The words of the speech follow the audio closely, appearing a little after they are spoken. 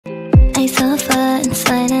I suffer in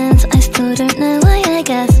silence, I still don't know why. I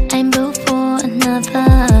guess I'm built for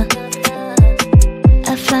another.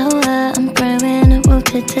 A flower I'm growing,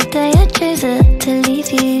 wilted today. I chose it to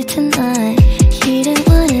leave you tonight. You don't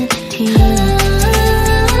want it, do you?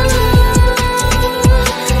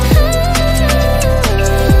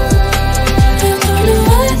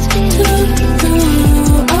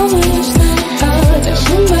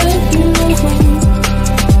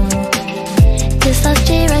 This last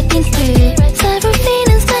year I've been through several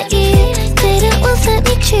feelings that you didn't once let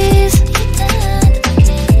me choose.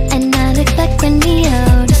 And now look back when we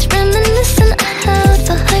old, just reminiscent. I held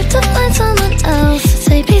the hope to find someone else.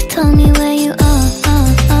 So please tell me where you are.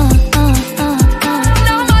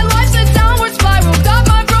 Now my life's a downward spiral, got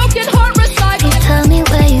my broken heart recycled. Please tell me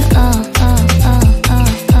where you are.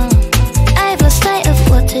 I've lost sight of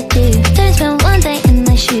what to do. Don't spend one day in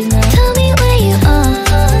my shoes now. Tell me where you are.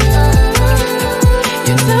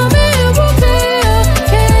 You tell me it will be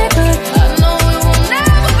okay, but I know it will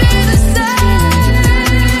never be the same.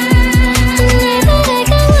 Maybe I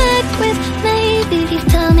can work with, maybe you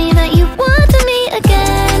tell me that you want me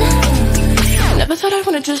again. Never thought I'd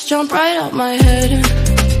wanna just jump right out my head.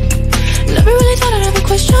 Never really thought I'd ever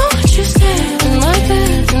question what you said. In my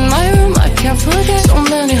bed, in my room, I can't forget. So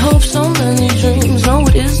many hopes, so many dreams. No,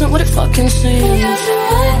 it isn't what it fucking seems.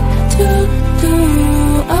 What to do?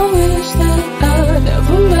 I wish that I'd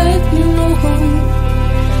never met you, no.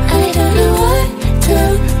 I don't know what to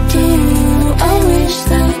do. I wish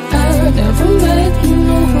that I'd never met you,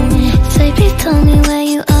 no. So please tell me where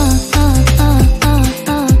you are.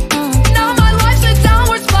 Now my life's a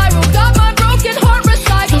downward spiral, got my broken heart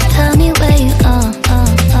recycled. Please tell me where you are.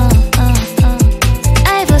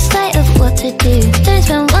 I've lost sight of what to do. Don't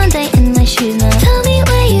spend one day in my shoes now. Tell me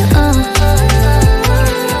where you are.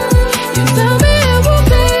 You tell me it will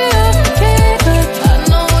be okay, but I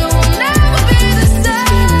know it will never be the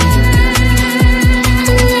same.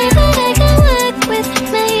 Maybe I can work with,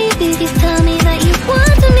 maybe please tell me that you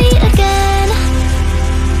want me again.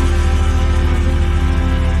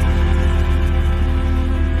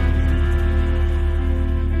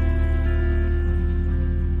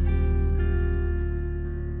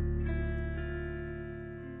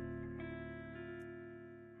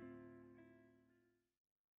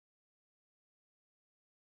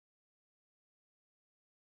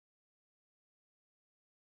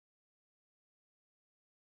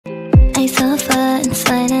 I suffer in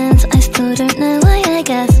silence, I still don't know why. I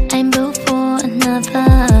guess I'm built for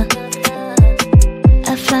another.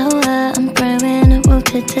 A flower I'm growing,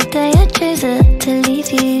 wilted today. I chose it to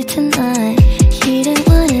leave you tonight. You don't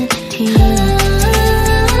want it, do you?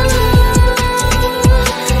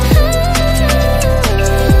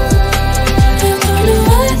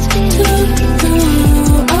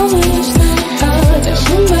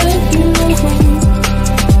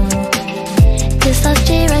 This last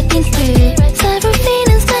year I've been through several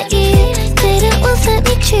feelings that you didn't once let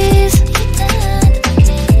me choose.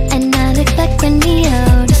 And now look back when we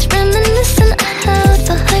old, just reminiscent. I held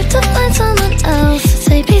the hope to find someone else.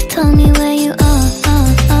 So please tell me where you are.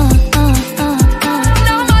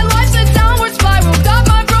 Now my life's a downward spiral, got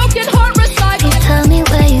my broken heart recycled. Please tell me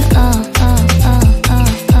where you are.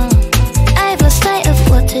 I've lost sight of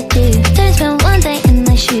what to do. Don't spend one day in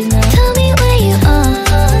my shoes now. Tell me where you are.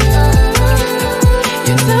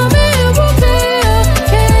 You tell me it will be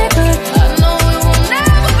okay, but I know it will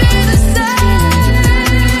never be the same.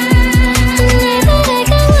 Maybe I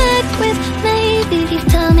can work with, maybe you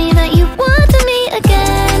tell me that you want me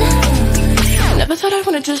again. Never thought I'd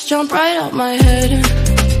wanna just jump right out my head.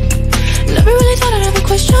 Never really thought I'd ever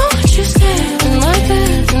question what you said. In my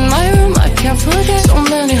bed, in my room, I can't forget. So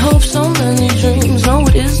many hopes, so many dreams. No,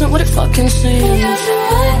 it isn't what it fucking seems.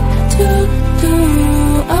 What to do?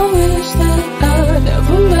 I wish that I'd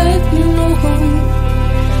never met you, no.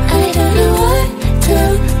 I don't know what to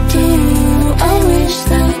do. I wish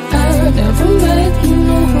that I'd never met you,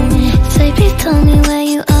 no. So please tell me where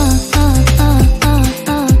you are.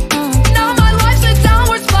 Now my life's a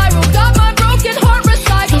downward spiral, got my broken heart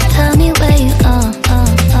recycled. Please tell me where you are.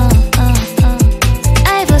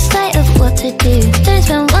 I've lost sight of what to do. Don't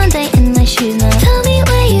spend one day in my shoes now. Tell me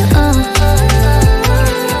where you are.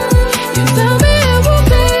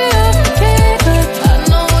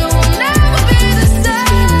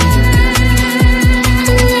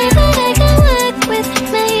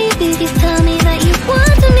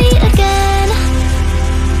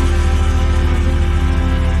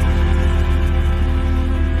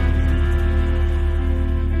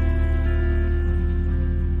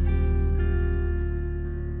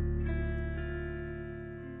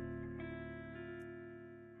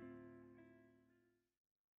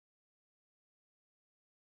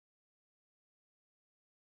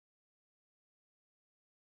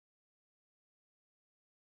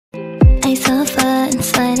 I suffer in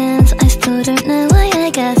silence, I still don't know why.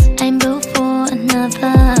 I guess I'm built for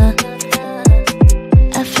another.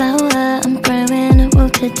 A flower I'm growing,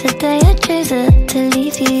 wilted today. I chose it to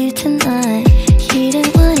leave you tonight. You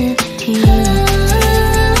didn't want it, do you?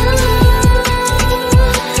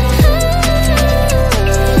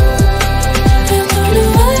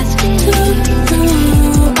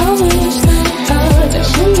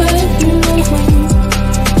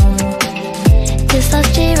 This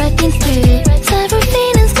last year I've been through several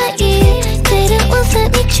feelings that you didn't once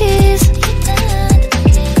let me choose.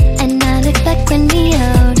 And now look back when we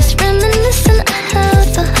old, just reminiscent. I held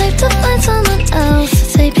the hope to find someone else.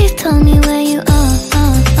 So please tell me where you are.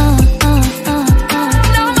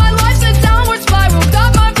 Now my life's a downward spiral,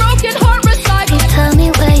 got my broken heart recycled. Please tell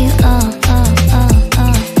me where you are.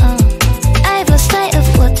 I've lost sight of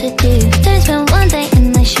what to do. Don't spend one day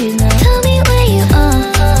in my shoes now. Tell me where you are.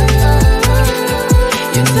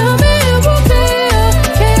 You tell me it will be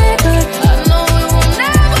okay, but I know it will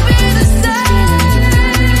never be the same.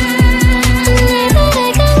 Never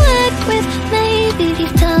like I work with. Maybe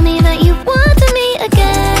please tell me that you want to meet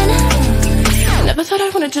again. Never thought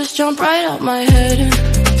I'd wanna just jump right out my head.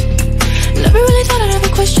 Never really thought I'd ever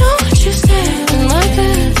question what you said. In my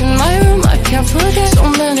bed, in my room, I can't forget. So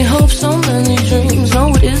many hopes, so many dreams.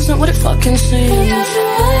 No, it isn't what it fucking seems. Yes,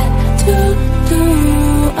 what to do?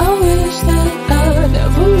 I wish that I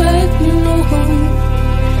never met you.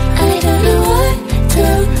 I don't know what to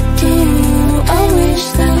do. I wish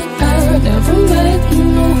that I never met you.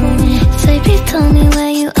 So please tell me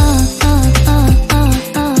where you are.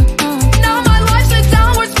 Now my life's a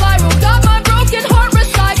downward spiral, got my broken heart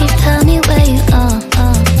recycled. Please tell me where you are.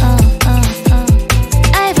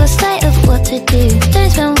 I've lost sight of what to do. Don't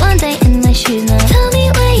spend one day in my shoes now. Tell me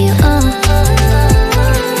where you are.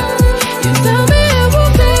 You tell me it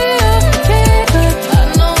will be okay, but I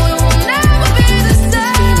know it will never be the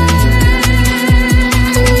same.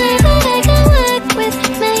 Never like I work with.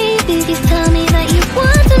 Maybe please tell me that you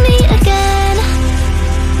want to meet again.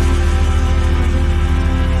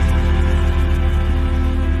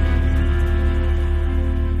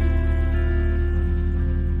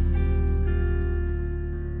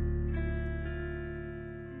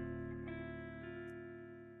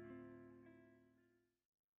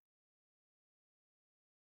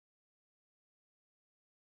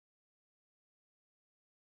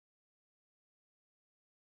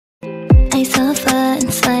 I suffer in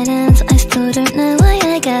silence, I still don't know why.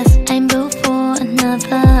 I guess I'm built for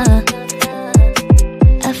another.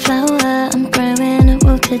 A flower I'm growing,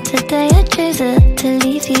 wilted today. I chose it to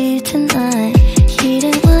leave you tonight. You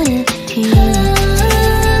didn't want it, do you?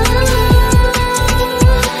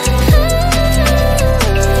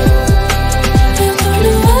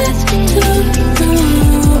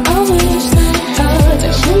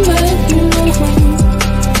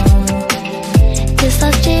 This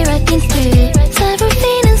last year I've been through several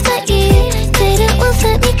feelings that you didn't once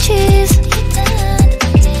let me choose.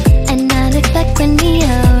 And now look back when we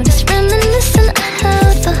old, just reminiscent. I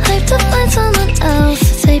held the hope to find someone else.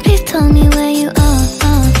 So please tell me where you are.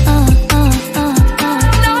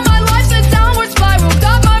 Now my life's a downward spiral,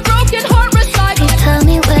 got my broken heart recycled. Please tell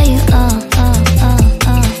me where you are.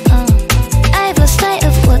 I've lost sight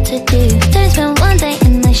of what to do. Don't spend one day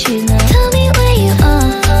in my shoes now. Tell me where you are.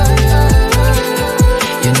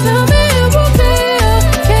 You tell me it will be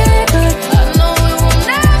okay, but I know it will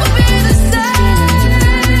never be the same.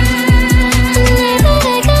 Never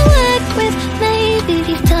like I work with. Maybe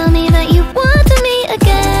please tell me that you want to meet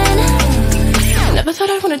again. Never thought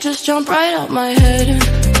I'd wanna just jump right out my head.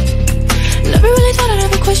 Never really thought I'd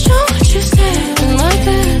ever question what you said. In my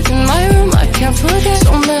bed, in my room, I can't forget.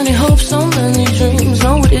 So many hopes, so many dreams.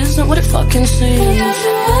 No, it isn't what it fucking seems. Yes,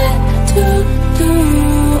 what to do?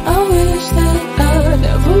 I wish that I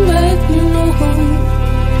never met you.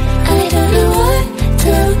 I don't know what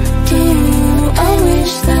to do. I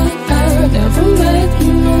wish that I never met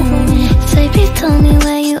you. So please tell me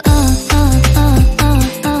where you are.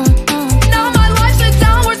 Now my life's a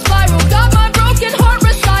downward spiral, got my broken heart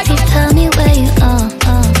recycled. Please tell me where you are.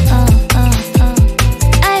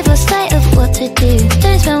 I've lost sight of what to do.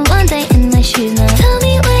 Don't spend one day in my shoes now. Tell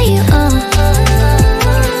me where you are.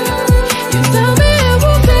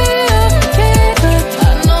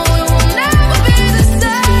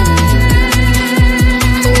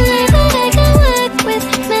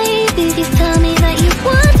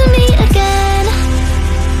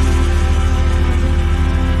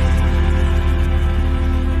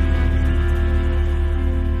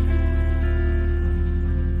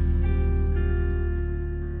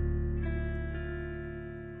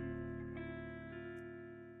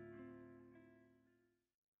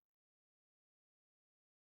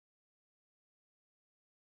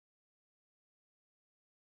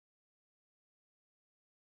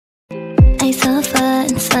 I suffer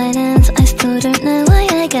in silence, I still don't know why.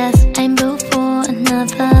 I guess I'm built for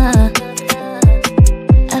another.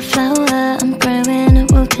 A flower I'm growing,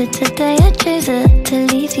 wilted today. I chose it to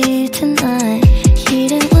leave you tonight. You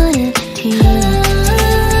don't want it, do you?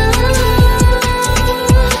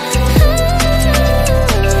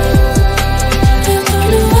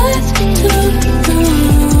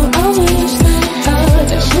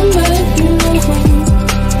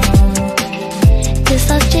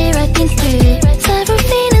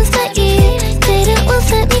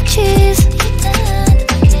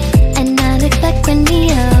 And I look back when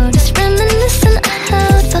we old, just reminiscent. I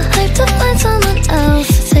held for hope to find someone else.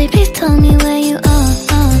 So please tell me where you are.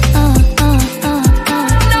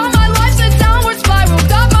 Now my life's a downward spiral,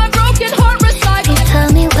 got my broken heart recycled. Please tell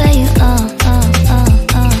me where you are.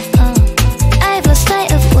 I've lost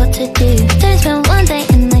sight of what to do. Don't spend one day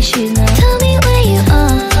in my shoes now. Tell me where you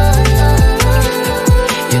are.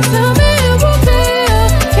 You tell me it will be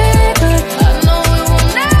okay, but I know it will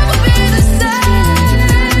never be the same.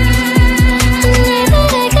 A name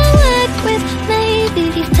that I can work with. Maybe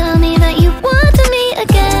please tell me that you want to meet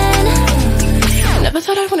again. Never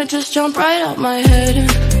thought I'd wanna just jump right out my head.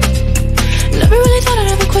 Never really thought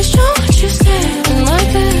I'd ever question what you said. In my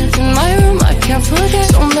bed, in my room, I can't forget.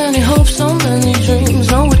 So many hopes, so many dreams.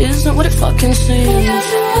 No, it isn't what it fucking seems. What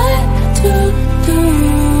to do?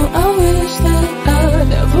 I wish that I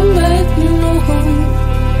never met you.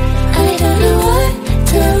 I don't know what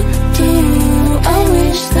to do. I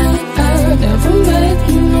wish that I never met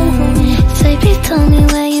you. So please tell me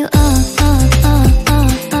where you are.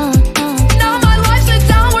 Now my life's a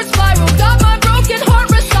downward spiral, got my broken heart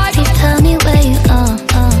recycled. Please tell me where you are.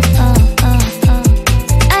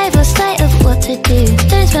 I've lost sight of what to do.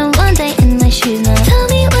 Don't spend one day in my shoes now. Tell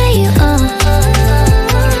me where you are.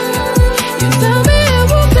 You tell me it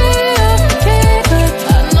will be okay, but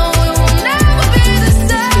I know it will never be the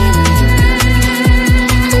same.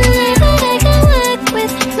 A name that I can work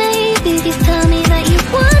with. Maybe please tell me that you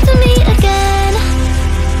want to meet again.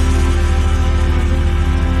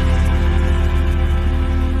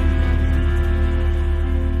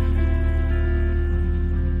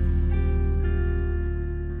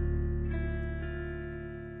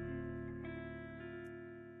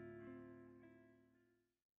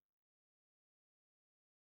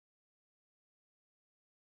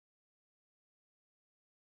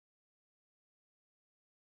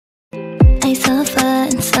 I suffer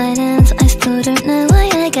in silence, I still don't know why.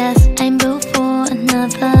 I guess I'm built for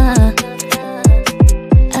another.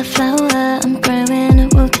 A flower I'm growing,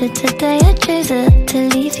 wilted today. I chose it to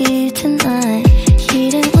leave you tonight.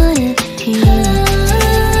 You don't want it, do you?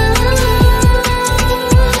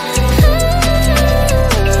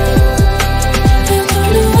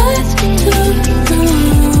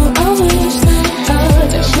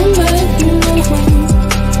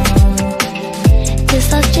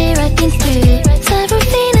 Several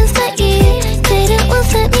feelings that you didn't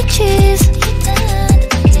once let me choose.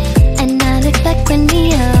 And I look back when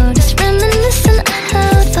we old, just reminiscent. I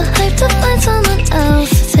held for hope to find someone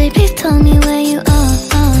else. So please tell me where you are.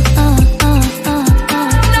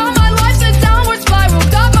 Now my life's a downward spiral,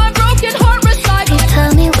 got my broken heart recycled. Please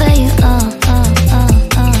tell me where you are.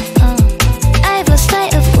 I've lost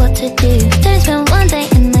sight of what to do. Don't spend one day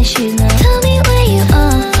in my shoes now. Tell me where you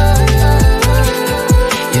are.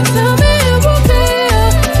 You tell me it will be okay, but I know it will never be the same. I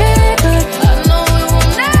suffer in silence, I still don't know why. I guess I'm built for another. A flower I'm growing, wilted today. I chose it to leave you tonight. You don't want it, do you? I wish that I never met you. I don't know what to do. I wish that I never met you. I wish that I never met you. You tell me it will be okay, but I know it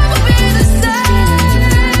will never be the same.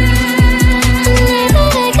 A name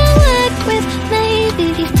that I can work with. Maybe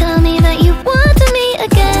please tell me that you want to meet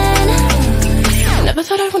again. Never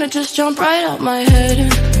thought I'd wanna just jump right out my head.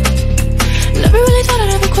 Never really thought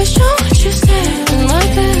I'd ever question what you said. In my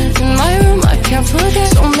bed, in my room, I can't forget.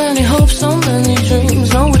 So many hopes, so many dreams.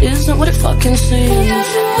 No, it isn't what it fucking seems.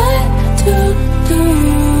 What to do?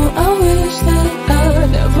 I wish that I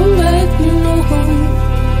never met you.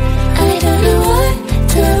 I don't know what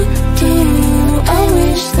to do. I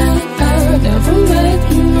wish that I never met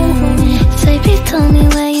you. So please tell me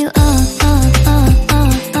where you are.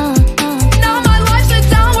 Now my life's a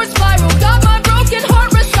downward spiral, got my broken heart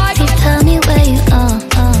recycled. Please tell me where you are.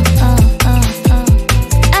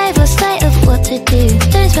 I've lost sight of what to do.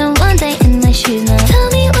 Don't spend one day in my shoes now. Tell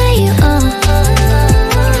me where you are.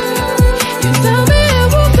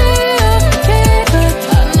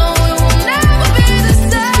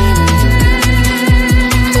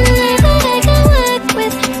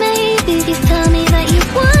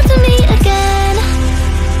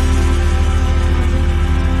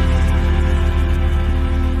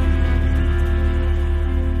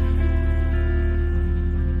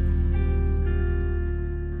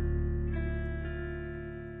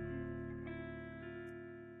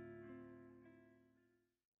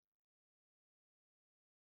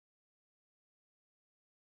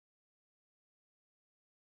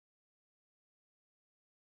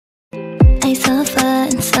 I suffer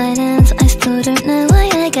in silence, I still don't know why.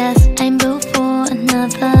 I guess I'm built for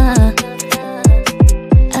another.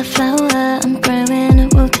 A flower I'm growing,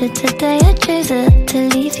 wilted today. I choose it to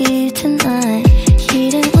leave you tonight.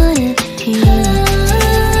 You don't want it, do you?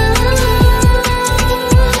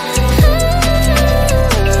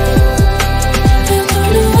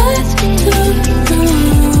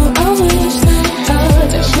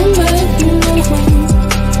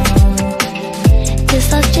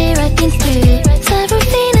 Several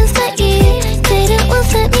feelings that you didn't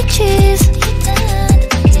once let me choose.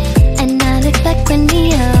 And now look back when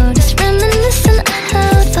we old, just reminiscent. I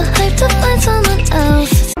held the hope to find someone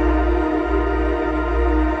else.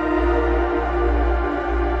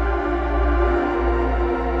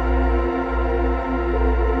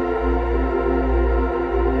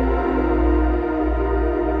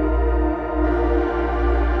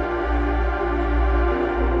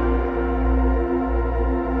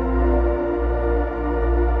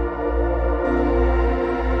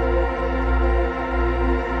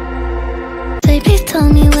 Please tell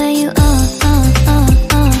me where you are.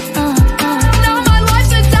 Now my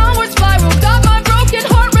life's a downward spiral. Got my broken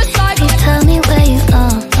heart recycled. Please tell me where you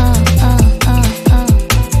are.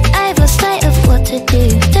 I've lost sight of what to do.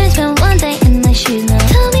 Don't spend one day in my shoes now.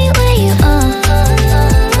 Tell me where you are.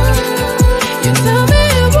 You tell me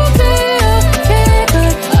it will be okay,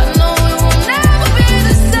 but I know it will never be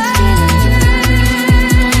the same.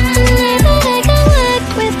 Maybe I can work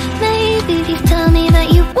with. Maybe please tell me that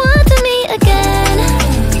you want to meet again.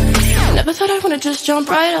 Never thought I'd wanna just jump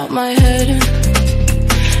right out my head.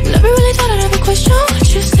 Never really thought I'd ever question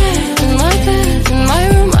what you said. In my bed, in my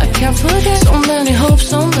room, I can't forget. So many hopes,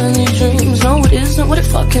 so many dreams. No, it isn't what it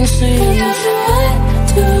fucking seems. What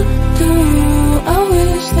to do? I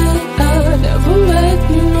wish that I never met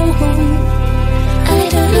you. I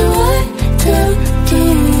don't know what to do.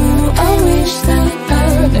 I wish that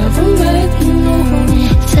I never met you.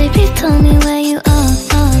 So please tell me where you are.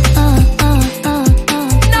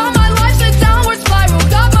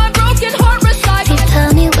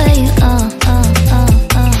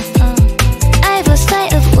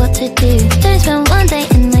 Don't spend one day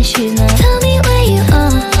in my shoes now. Tell me where you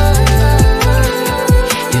are.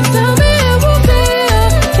 You tell me it will be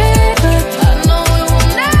okay, but I know it will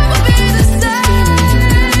never be the same.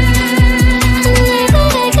 Maybe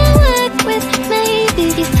I can work with. Maybe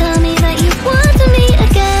please tell me that you want to meet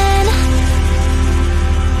again.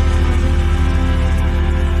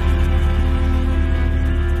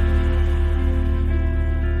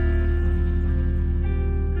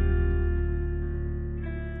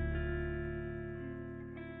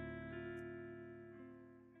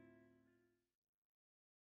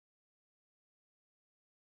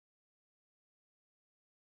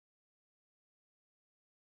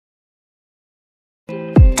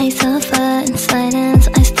 I suffer in silence,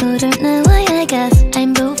 I still don't know why. I guess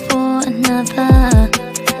I'm built for another.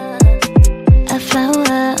 A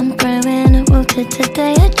flower I'm growing, wilted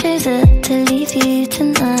today. I choose it to leave you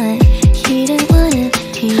tonight. You don't want it,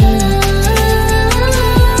 do you?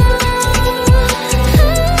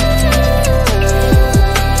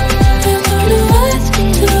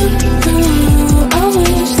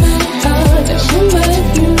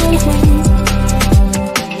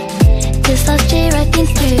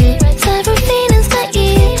 Several feelings that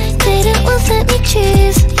you didn't once let me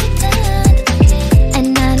choose. And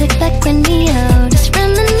now look back when we old, just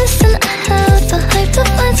reminiscent. I held the hope to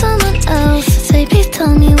find someone else. So please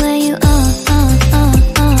tell me where you are.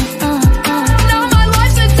 Now my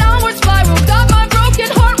life's a downward spiral. Got my broken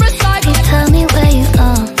heart recycled. Please tell me where you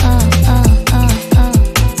are.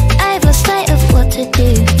 I've lost sight of what to do.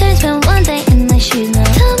 Don't spend one day in my shoes now.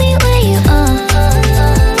 Tell me where you are.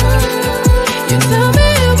 You tell me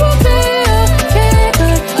it will be okay,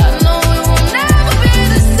 but I know it will never be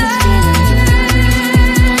the same.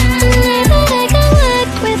 Maybe I can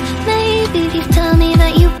work with. Maybe please tell me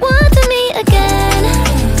that you want to meet again.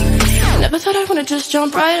 Never thought I'd wanna just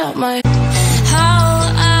jump right out my. How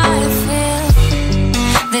I feel,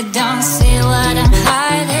 they don't see what I'm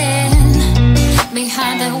hiding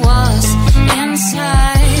behind the walls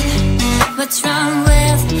inside. What's wrong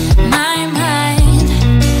with my mind?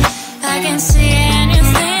 I can see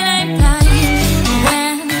anything I like.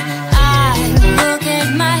 When I look at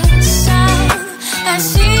myself, I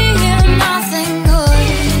see nothing good.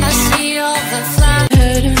 I see all the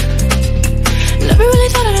flowers. Never really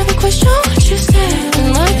thought I'd ever question what you said. In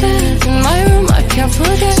my bed, in my room, I can't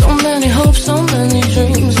forget. So many hopes, so many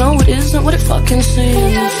dreams. No, it isn't what it fucking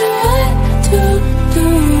seems. What to do?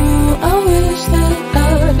 I wish that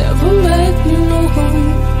I never met you.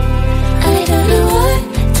 I don't know what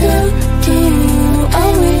to do. I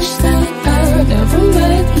wish that I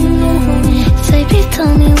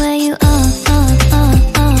tell me where you are.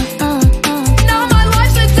 Now my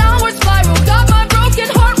life's a downward spiral, got my broken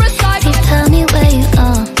heart recycled. Please tell me where you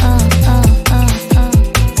are.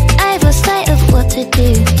 I've lost sight of what to do.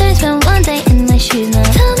 Don't spend one day in my shoes now.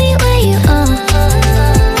 Tell me where you are.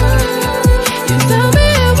 You tell me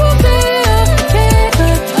it will be okay,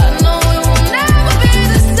 but I know it will never be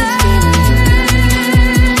the same.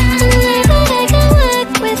 And maybe I can work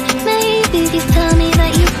with maybe. Please tell me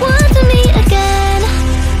that you want me again.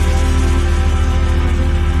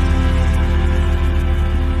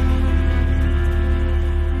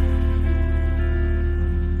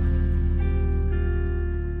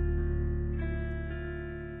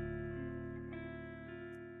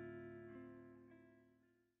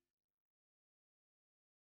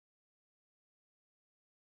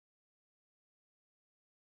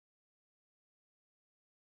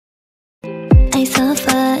 I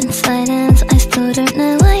suffer in silence, I still don't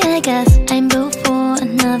know why. I guess I'm built for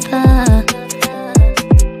another.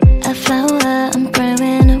 A flower I'm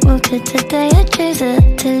growing, wilted today. I chose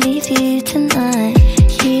it to leave you tonight.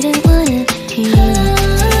 You didn't want it to.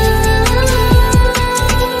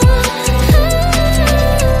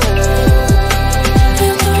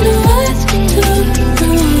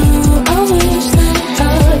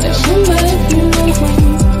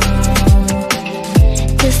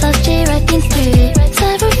 This last year I've been through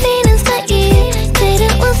several feelings that you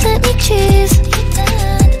didn't once let me choose.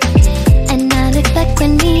 And now look back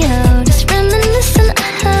when we held, just reminiscent. I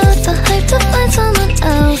held the hope to find someone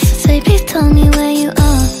else. So please tell me where you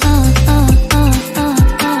are.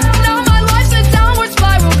 Now my life's a downward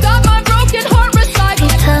spiral, got my broken heart recycled.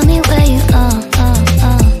 Please tell me where you are.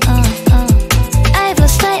 I've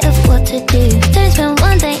lost sight of what to do. Don't spend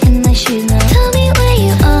one day in my shoes now. Tell me where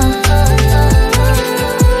you are.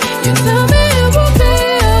 You tell me it will be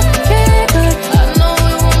okay, but I know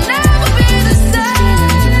it will never be the same.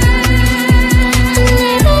 And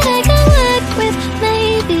maybe I can work with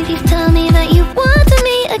maybe. Please tell me that you want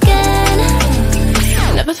me again.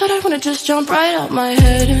 Never thought I'd wanna just jump right out my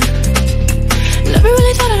head. Never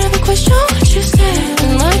really thought I'd ever question what you said.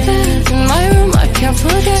 In my bed, in my room, I can't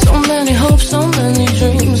forget. So many hopes, so many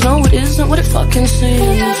dreams. No, it isn't what it fucking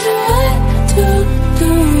seems. What to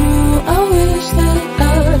do? I wish that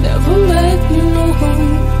I never met you.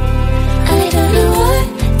 I don't know what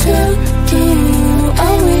to do. I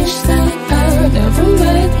wish that I never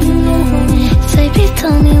met you. So please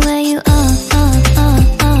tell me where you are.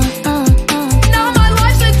 Now my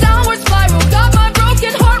life's a downward spiral, got my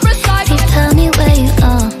broken heart recycled. Please tell me where you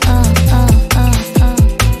are.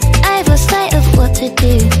 I've lost sight of what to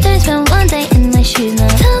do. Don't spend one day in my shoes now.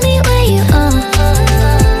 Tell me where you are.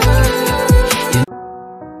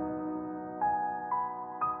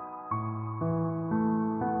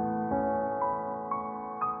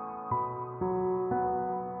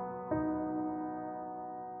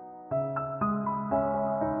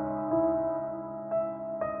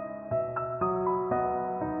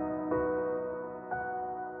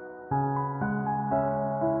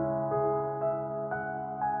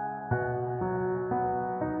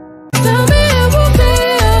 Tell me it will be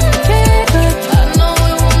okay, but I know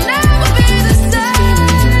it will never be the same.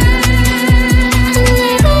 And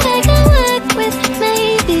maybe I can work with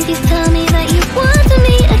maybe. Please tell me that you want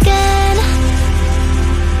me again.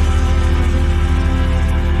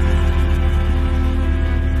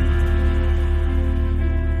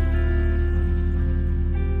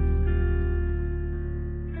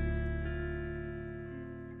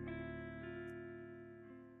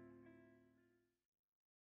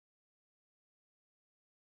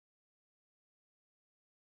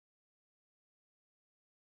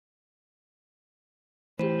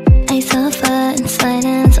 I suffer in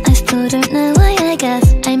silence, I still don't know why. I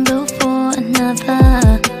guess I'm built for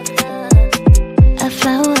another. A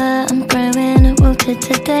flower I'm growing, wilted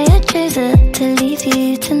today. I chose it